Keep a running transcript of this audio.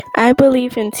I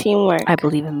believe in teamwork. I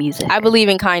believe in music. I believe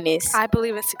in kindness. I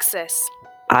believe in success.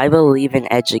 I believe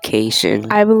in education.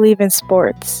 I believe in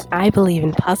sports. I believe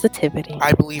in positivity.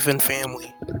 I believe in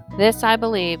family. This I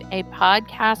Believe, a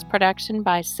podcast production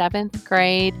by 7th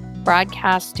grade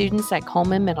broadcast students at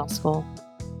Coleman Middle School.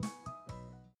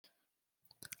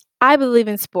 I believe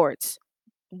in sports.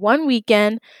 One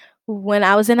weekend, when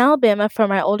I was in Alabama for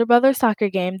my older brother's soccer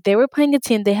game, they were playing a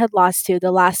team they had lost to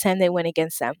the last time they went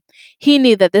against them. He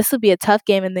knew that this would be a tough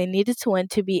game and they needed to win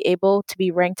to be able to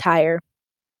be ranked higher.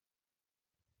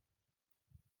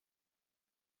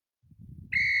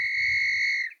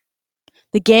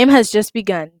 The game has just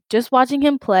begun. Just watching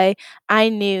him play, I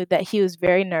knew that he was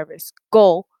very nervous.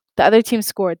 Goal. The other team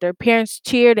scored. Their parents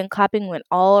cheered and clapping went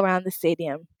all around the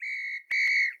stadium.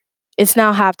 It's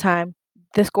now halftime.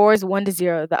 The score is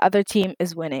 1-0. The other team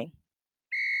is winning.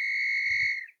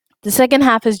 The second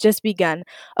half has just begun.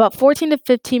 About 14 to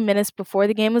 15 minutes before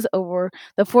the game was over,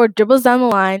 the forward dribbles down the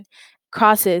line,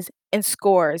 crosses, and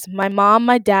scores. My mom,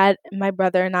 my dad, my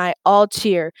brother, and I all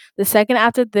cheer. The second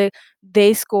after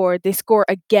they score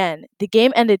again. The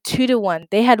game ended 2-1.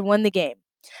 They had won the game.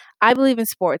 I believe in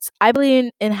sports. I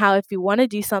believe in how if you want to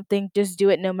do something, just do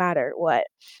it no matter what.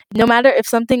 No matter if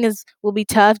something will be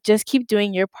tough, just keep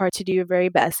doing your part to do your very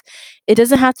best. It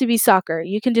doesn't have to be soccer.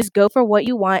 You can just go for what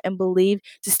you want and believe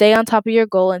to stay on top of your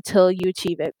goal until you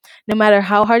achieve it. No matter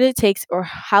how hard it takes or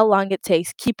how long it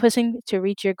takes, keep pushing to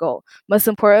reach your goal. Most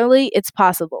importantly, it's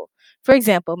possible. For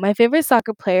example, my favorite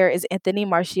soccer player is Anthony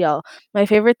Martial. My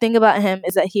favorite thing about him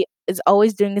is that he is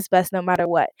always doing his best no matter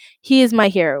what. He is my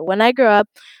hero. When I grow up,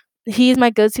 he is my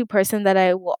go-to person that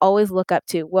I will always look up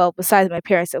to. Well, besides my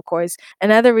parents, of course.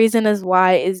 Another reason is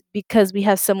why is because we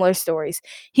have similar stories.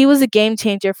 He was a game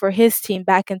changer for his team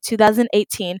back in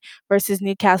 2018 versus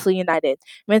Newcastle United.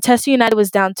 Manchester United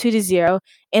was down 2-0.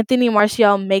 Anthony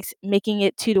Martial making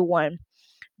it 2-1.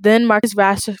 Then Marcus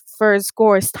Rashford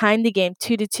scores, tying the game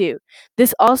 2-2.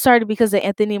 This all started because of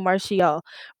Anthony Martial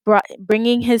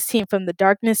bringing his team from the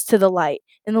darkness to the light.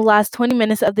 In the last 20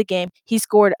 minutes of the game, he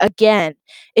scored again.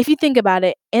 If you think about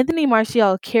it, Anthony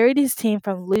Martial carried his team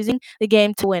from losing the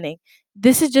game to winning.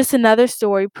 This is just another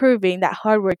story proving that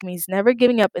hard work means never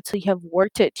giving up until you have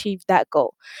worked to achieve that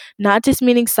goal. Not just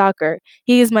meaning soccer.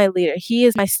 He is my leader. He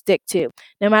is my stick too.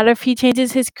 No matter if he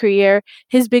changes his career,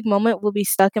 his big moment will be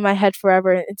stuck in my head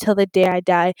forever until the day I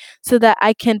die, so that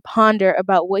I can ponder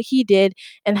about what he did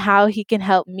and how he can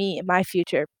help me in my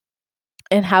future.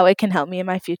 And how it can help me in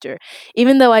my future.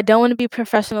 Even though I don't want to be a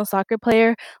professional soccer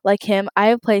player like him, I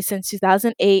have played since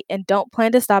 2008 and don't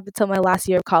plan to stop until my last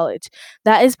year of college.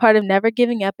 That is part of never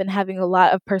giving up and having a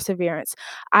lot of perseverance.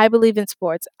 I believe in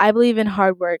sports. I believe in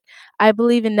hard work. I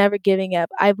believe in never giving up.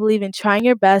 I believe in trying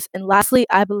your best. And lastly,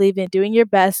 I believe in doing your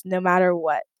best no matter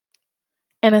what.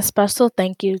 And a special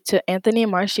thank you to Anthony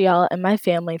Martial and my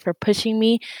family for pushing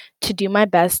me to do my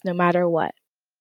best no matter what.